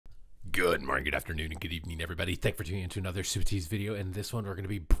Good morning, good afternoon, and good evening, everybody. Thanks for tuning into another Supatease video. In this one, we're going to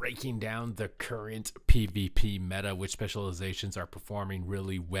be breaking down the current PvP meta, which specializations are performing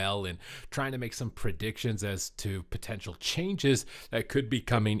really well, and trying to make some predictions as to potential changes that could be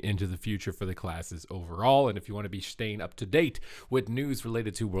coming into the future for the classes overall. And if you want to be staying up to date with news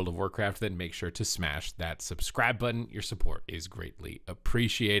related to World of Warcraft, then make sure to smash that subscribe button. Your support is greatly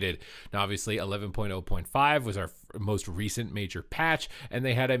appreciated. Now, obviously, 11.0.5 was our most recent major patch, and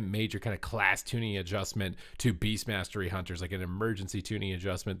they had a major kind of class tuning adjustment to Beast Mastery Hunters, like an emergency tuning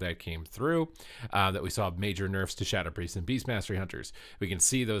adjustment that came through, that we saw major nerfs to Shadow Priests and Beast Mastery Hunters. We can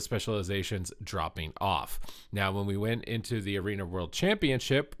see those specializations dropping off. Now, when we went into the Arena World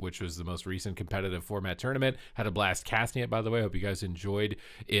Championship, which was the most recent competitive format tournament, had a blast casting it, by the way. Hope you guys enjoyed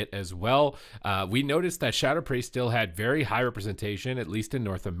it as well. We noticed that Shadow Priest still had very high representation, at least in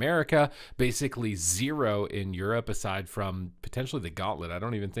North America, basically zero in Europe, aside from potentially the Gauntlet. I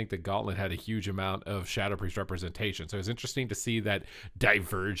don't even think the Gauntlet had a huge amount of Shadow Priest representation. So it's interesting to see that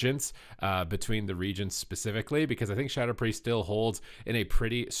divergence between the regions specifically, because I think Shadow Priest still holds in a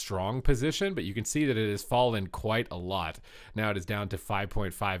pretty strong position, but you can see that it has fallen quite a lot. Now it is down to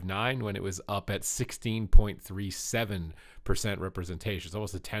 5.59 when it was up at 16.37% representation. It's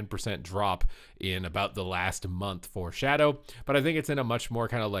almost a 10% drop in about the last month for Shadow, but I think it's in a much more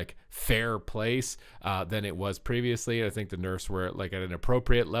kind of like fair place than it was previously. I think the nerfs were like at an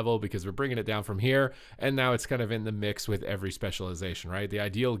appropriate level because we're bringing it down from here, and now it's kind of in the mix with every specialization, right? The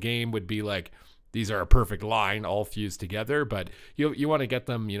ideal game would be like, these are a perfect line all fused together, but you want to get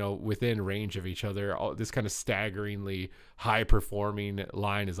them, you know, within range of each other. This kind of staggeringly high performing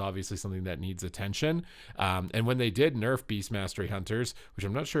line is obviously something that needs attention. And when they did nerf Beast Mastery Hunters, which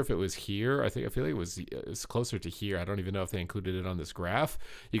I'm not sure if it was here, I feel like it was closer to here. I don't even know if they included it on this graph.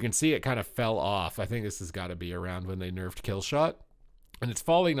 You can see it kind of fell off. I think this has got to be around when they nerfed Killshot. And it's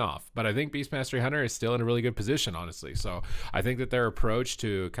falling off, but I think Beast Mastery Hunter is still in a really good position, honestly. So I think that their approach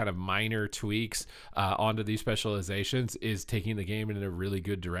to kind of minor tweaks onto these specializations is taking the game in a really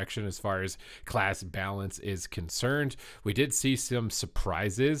good direction as far as class balance is concerned. We did see some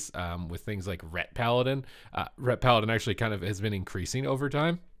surprises with things like Ret Paladin. Ret Paladin actually kind of has been increasing over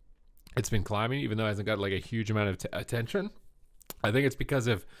time. It's been climbing, even though it hasn't got like a huge amount of attention. I think it's because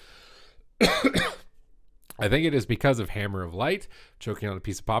of... I think it is because of Hammer of Light, choking on a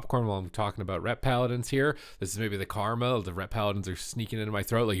piece of popcorn while I'm talking about Ret Paladins here. This is maybe the karma. The Ret Paladins are sneaking into my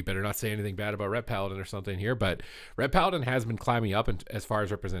throat. Like, you better not say anything bad about Ret Paladin or something here. But Ret Paladin has been climbing up as far as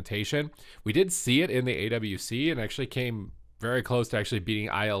representation. We did see it in the AWC and actually came very close to actually beating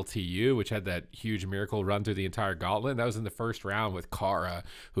ILTU, which had that huge miracle run through the entire gauntlet. That was in the first round with Kara,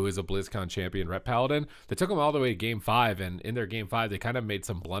 who is a BlizzCon champion Ret Paladin. They took them all the way to Game 5, and in their Game 5, they kind of made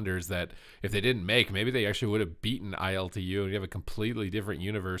some blunders that if they didn't make, maybe they actually would have beaten ILTU, and you have a completely different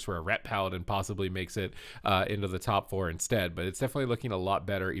universe where a Ret Paladin possibly makes it into the top 4 instead. But it's definitely looking a lot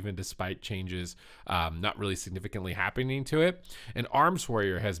better, even despite changes not really significantly happening to it. And Arms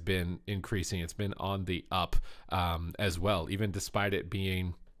Warrior has been increasing. It's been on the up as well, even despite it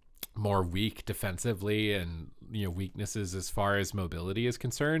being more weak defensively and, you know, weaknesses as far as mobility is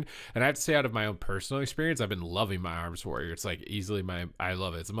concerned. And I have to say, out of my own personal experience, I've been loving my Arms Warrior. It's like easily I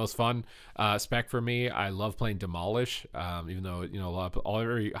love it. It's the most fun spec for me. I love playing Demolish, even though, you know, all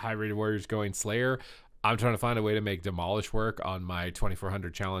very high rated warriors going Slayer. I'm trying to find a way to make Demolish work on my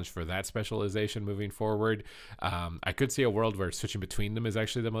 2400 challenge for that specialization moving forward. I could see a world where switching between them is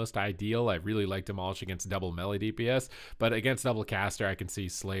actually the most ideal. I really like Demolish against double melee DPS, but against double caster, I can see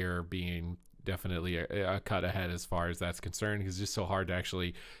Slayer being definitely a cut ahead as far as that's concerned, because it's just so hard to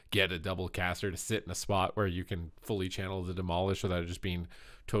actually get a double caster to sit in a spot where you can fully channel the Demolish without it just being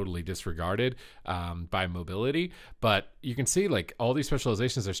totally disregarded by mobility. But you can see like all these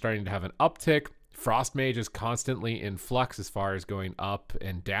specializations are starting to have an uptick. Frost Mage is constantly in flux as far as going up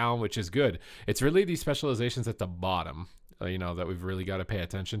and down, which is good. It's really these specializations at the bottom, you know, that we've really got to pay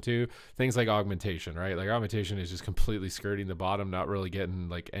attention to. Things like Augmentation, right? Like Augmentation is just completely skirting the bottom, not really getting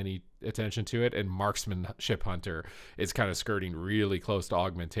like any attention to it. And Marksmanship Hunter is kind of skirting really close to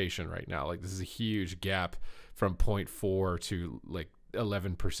Augmentation right now. Like, this is a huge gap from 0.4 to like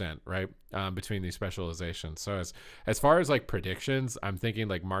 11%, right, between these specializations. So as far as like predictions, I'm thinking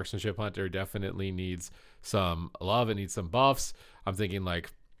like Marksmanship Hunter definitely needs some love. It needs some buffs. I'm thinking like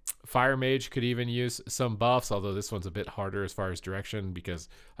Fire Mage could even use some buffs, although this one's a bit harder as far as direction because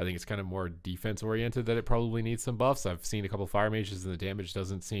I think it's kind of more defense oriented that it probably needs some buffs. I've seen a couple Fire Mages and the damage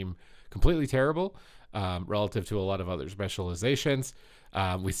doesn't seem completely terrible relative to a lot of other specializations.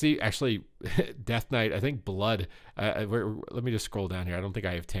 We see actually Death Knight, I think Blood. Let me just scroll down here. I don't think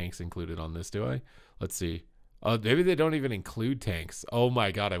I have tanks included on this, do I? Let's see. Maybe they don't even include tanks. Oh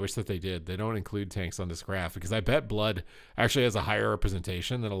my god, I wish that they did. They don't include tanks on this graph because I bet blood actually has a higher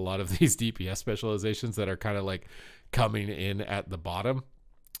representation than a lot of these DPS specializations that are kind of like coming in at the bottom.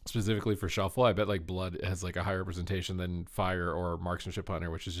 Specifically for shuffle, I bet like blood has like a higher representation than fire or marksmanship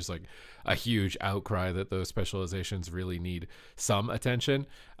hunter, which is just like a huge outcry that those specializations really need some attention.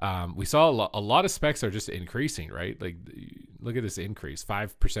 We saw a lot of specs are just increasing, right? Like look at this increase: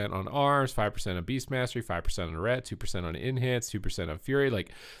 5% on arms, 5% on beast mastery, 5% on ret, 2% on in hits, 2% on fury. Like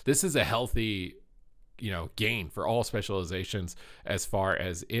this is a healthy, you know, gain for all specializations as far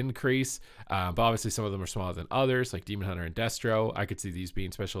as increase. But obviously some of them are smaller than others, like Demon Hunter and Destro. I could see these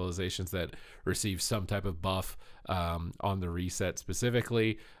being specializations that receive some type of buff on the reset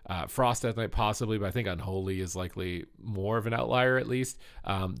specifically. Frost Death Knight possibly, but I think Unholy is likely more of an outlier at least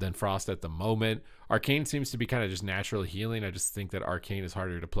than Frost at the moment. Arcane seems to be kind of just naturally healing. I just think that Arcane is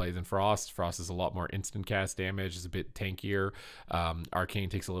harder to play than Frost. Frost is a lot more instant cast damage, is a bit tankier. Arcane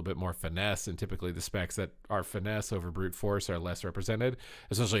takes a little bit more finesse, and typically the specs that are finesse over brute force are less represented,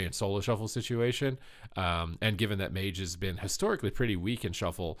 especially in solo shuffle situation. And given that Mage has been historically pretty weak in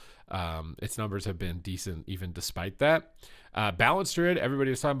shuffle, its numbers have been decent even despite that. Balanced Druid, everybody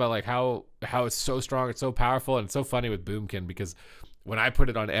was talking about like how it's so strong, it's so powerful, and it's so funny with Boomkin because when I put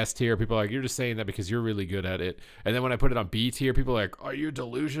it on S tier, people are like, you're just saying that because you're really good at it. And then when I put it on B tier, people are like, are you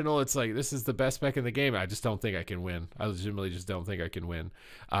delusional? It's like, this is the best spec in the game. I just don't think I can win. I legitimately just don't think I can win.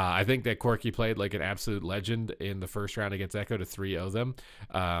 I think that Corky played like an absolute legend in the first round against Echo to 3-0 them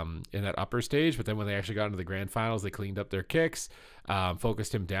in that upper stage. But then when they actually got into the grand finals, they cleaned up their kicks,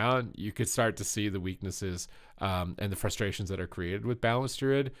 focused him down. You could start to see the weaknesses and the frustrations that are created with Balanced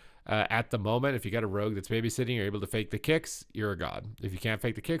Druid. At the moment, if you got a rogue that's babysitting, you're able to fake the kicks, you're a god. If you can't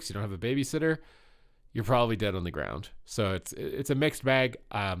fake the kicks, you don't have a babysitter, you're probably dead on the ground. So it's a mixed bag.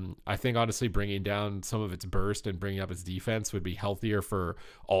 I think honestly bringing down some of its burst and bringing up its defense would be healthier for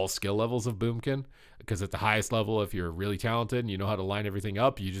all skill levels of Boomkin, because at the highest level, if you're really talented and you know how to line everything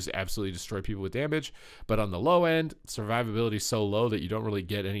up, you just absolutely destroy people with damage. But on the low end, survivability is so low that you don't really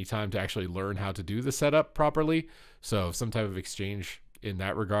get any time to actually learn how to do the setup properly. So some type of exchange in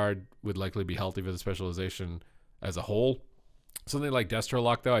that regard would likely be healthy for the specialization as a whole. Something like Destro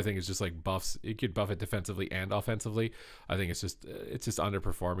Lock, though, I think is just like buffs. It could buff it defensively and offensively. I think it's just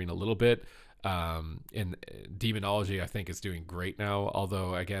underperforming a little bit. In Demonology, I think is doing great now.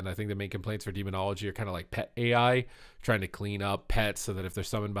 Although, again, I think the main complaints for Demonology are kind of like pet AI, trying to clean up pets so that if they're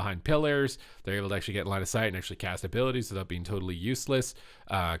summoned behind pillars, they're able to actually get in line of sight and actually cast abilities without being totally useless.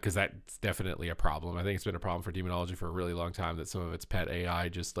 Because that's definitely a problem. I think it's been a problem for Demonology for a really long time that some of its pet AI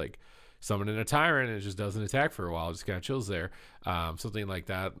just like summoning a tyrant and it just doesn't attack for a while, just kind of chills there, something like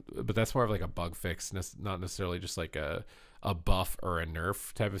that. But that's more of like a bug fix, not necessarily just like a buff or a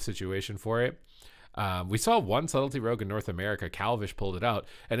nerf type of situation for it. We saw one subtlety rogue in North America. Calvish pulled it out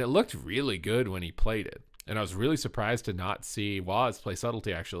and it looked really good when he played it, and I was really surprised to not see Waz play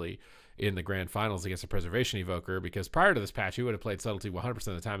subtlety actually in the grand finals against a preservation evoker, because prior to this patch he would have played subtlety 100%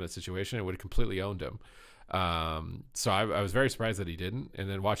 of the time in that situation and would have completely owned him. So I was very surprised that he didn't, and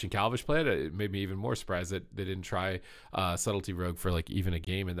then watching Calvish play it, it made me even more surprised that they didn't try subtlety rogue for like even a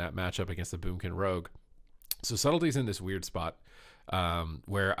game in that matchup against the Boomkin rogue. So subtlety's in this weird spot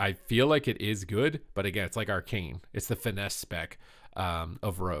where I feel like it is good, but again, it's like Arcane. It's the finesse spec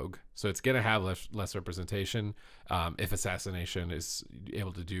of rogue, so it's gonna have less representation if assassination is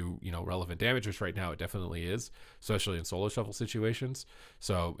able to do, you know, relevant damage, which right now it definitely is, especially in solo shuffle situations.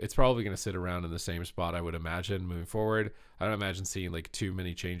 So it's probably gonna sit around in the same spot, I would imagine, moving forward. I don't imagine seeing like too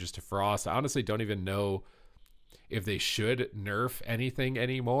many changes to Frost. I honestly don't even know if they should nerf anything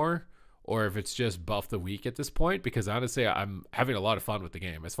anymore, or if it's just buff the weak at this point, because honestly, I'm having a lot of fun with the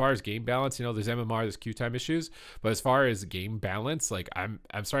game. As far as game balance, you know, there's MMR, there's queue time issues, but as far as game balance, like I'm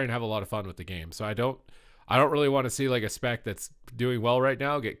starting to have a lot of fun with the game. So I don't really want to see like a spec that's doing well right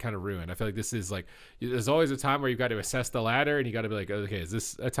now get kind of ruined. I feel like this is like, there's always a time where you've got to assess the ladder and you got to be like, okay, is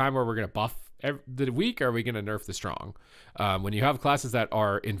this a time where we're going to buff the weak, or are we going to nerf the strong? When you have classes that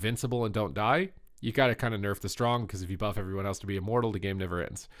are invincible and don't die, you got to kind of nerf the strong, because if you buff everyone else to be immortal, the game never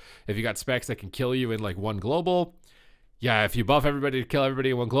ends. If you got specs that can kill you in like one global, yeah, if you buff everybody to kill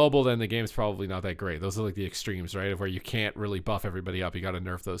everybody in one global, then the game's probably not that great. Those are like the extremes, right? Of where you can't really buff everybody up. You got to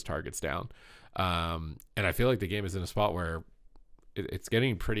nerf those targets down. And I feel like the game is in a spot where it's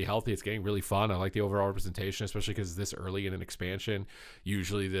getting pretty healthy. It's getting really fun. I like the overall representation, especially because this early in an expansion.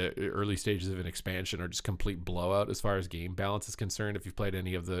 Usually the early stages of an expansion are just complete blowout as far as game balance is concerned, if you've played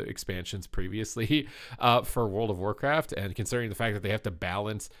any of the expansions previously for World of Warcraft. And considering the fact that they have to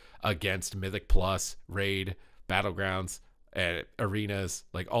balance against Mythic Plus, Raid, Battlegrounds, and arenas,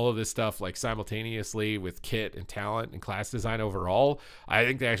 like all of this stuff, like simultaneously with kit and talent and class design overall. I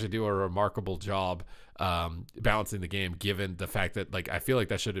think they actually do a remarkable job balancing the game, given the fact that, like, I feel like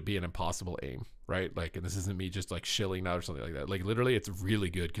that should be an impossible aim, right? Like, and this isn't me just like shilling out or something like that. Like, literally, it's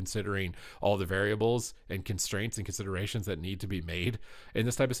really good considering all the variables and constraints and considerations that need to be made in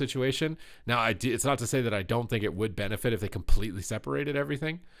this type of situation. Now, it's not to say that I don't think it would benefit if they completely separated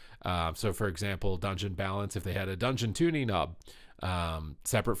everything. So, for example, dungeon balance, if they had a dungeon tuning knob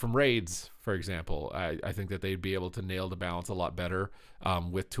separate from raids, for example, I think that they'd be able to nail the balance a lot better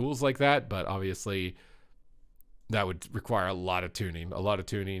with tools like that. But obviously, that would require a lot of tuning.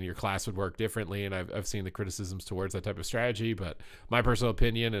 Your class would work differently, and I've seen the criticisms towards that type of strategy. But my personal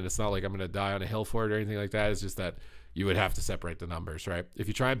opinion, and it's not like I'm going to die on a hill for it or anything like that, is just that you would have to separate the numbers, right? If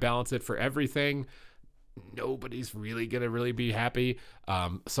you try and balance it for everything, nobody's really going to really be happy.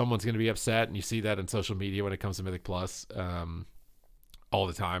 Someone's going to be upset, and you see that in social media when it comes to Mythic Plus all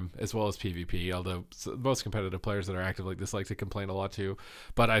the time, as well as PvP, although most competitive players that are active like this like to complain a lot too.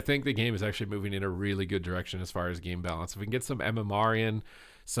 But I think the game is actually moving in a really good direction as far as game balance. If we can get some MMR in,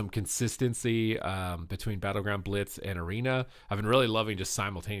 some consistency between Battleground Blitz and Arena. I've been really loving just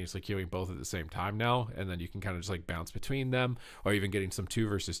simultaneously queuing both at the same time now, and then you can kind of just like bounce between them, or even getting some 2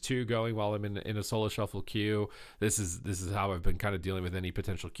 versus 2 going while I'm in a solo shuffle queue. This is how I've been kind of dealing with any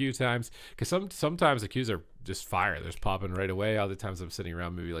potential queue times, because sometimes the queues are just fire. They're just popping right away. Other times I'm sitting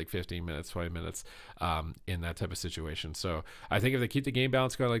around maybe like 15 minutes, 20 minutes in that type of situation. So I think if they keep the game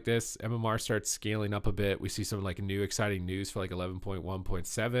balance going like this, MMR starts scaling up a bit. We see some like new exciting news for like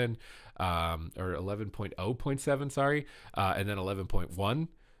 11.1.7 or 11.0.7, sorry, and then 11.1.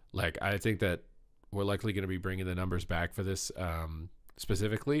 Like, I think that we're likely going to be bringing the numbers back for this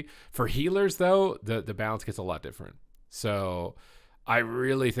specifically. For healers, though, the balance gets a lot different. So I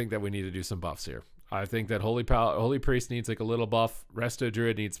really think that we need to do some buffs here. I think that Holy Priest needs like a little buff. Resto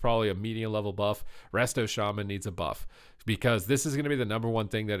Druid needs probably a medium level buff. Resto Shaman needs a buff, because this is going to be the #1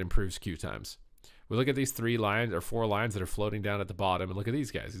 thing that improves queue times. We look at these 3 lines or 4 lines that are floating down at the bottom, and look at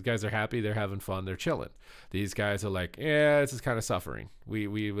these guys. These guys are happy. They're having fun. They're chilling. These guys are like, yeah, this is kind of suffering.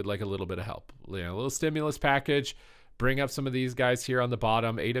 We would like a little bit of help. You know, a little stimulus package. Bring up some of these guys here on the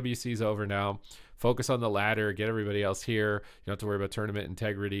bottom. AWC's over now. Focus on the ladder. Get everybody else here. You don't have to worry about tournament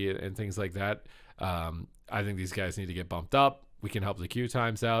integrity and things like that. I think these guys need to get bumped up. We can help the queue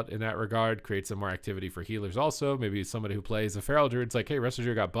times out in that regard, create some more activity for healers also. Maybe somebody who plays a Feral Druid's like, hey, Resto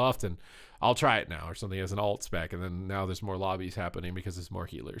Druid got buffed, and I'll try it now, or something as an alt spec, and then now there's more lobbies happening because there's more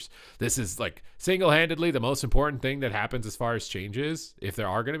healers. This is like single-handedly the most important thing that happens as far as changes, if there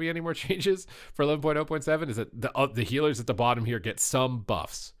are going to be any more changes for 11.0.7, is that the healers at the bottom here get some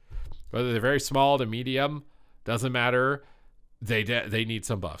buffs. Whether they're very small to medium, doesn't matter. They need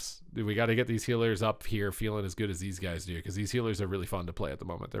some buffs. We got to get these healers up here feeling as good as these guys do, because these healers are really fun to play at the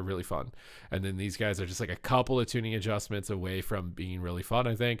moment. They're really fun. And then these guys are just like a couple of tuning adjustments away from being really fun,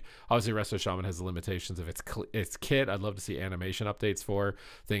 I think. Obviously, Resto Shaman has the limitations of its kit. I'd love to see animation updates for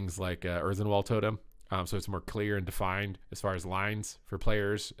things like Earthen Wall Totem. So it's more clear and defined as far as lines for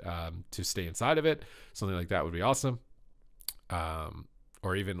players to stay inside of it. Something like that would be awesome.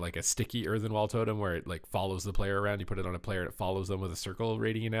 Or even like a sticky Earthen Wall Totem where it like follows the player around. You put it on a player and it follows them with a circle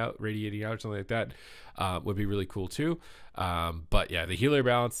radiating out, or something like that. Would be really cool too. But yeah, the healer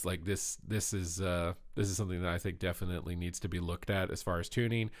balance, like this is something that I think definitely needs to be looked at as far as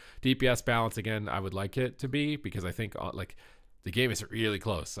tuning. DPS balance, again, I would like it to be, because I think like the game is really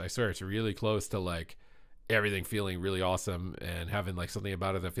close. I swear it's really close to like everything feeling really awesome and having like something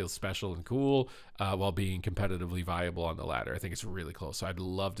about it that feels special and cool while being competitively viable on the ladder. I think it's really close. So I'd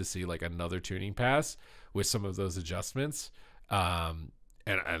love to see like another tuning pass with some of those adjustments. And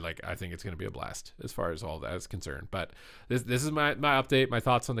I think it's going to be a blast as far as all that is concerned. But this is my update, my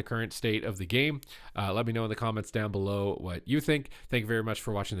thoughts on the current state of the game. Let me know in the comments down below what you think. Thank you very much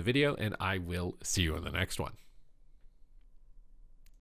for watching the video, and I will see you in the next one.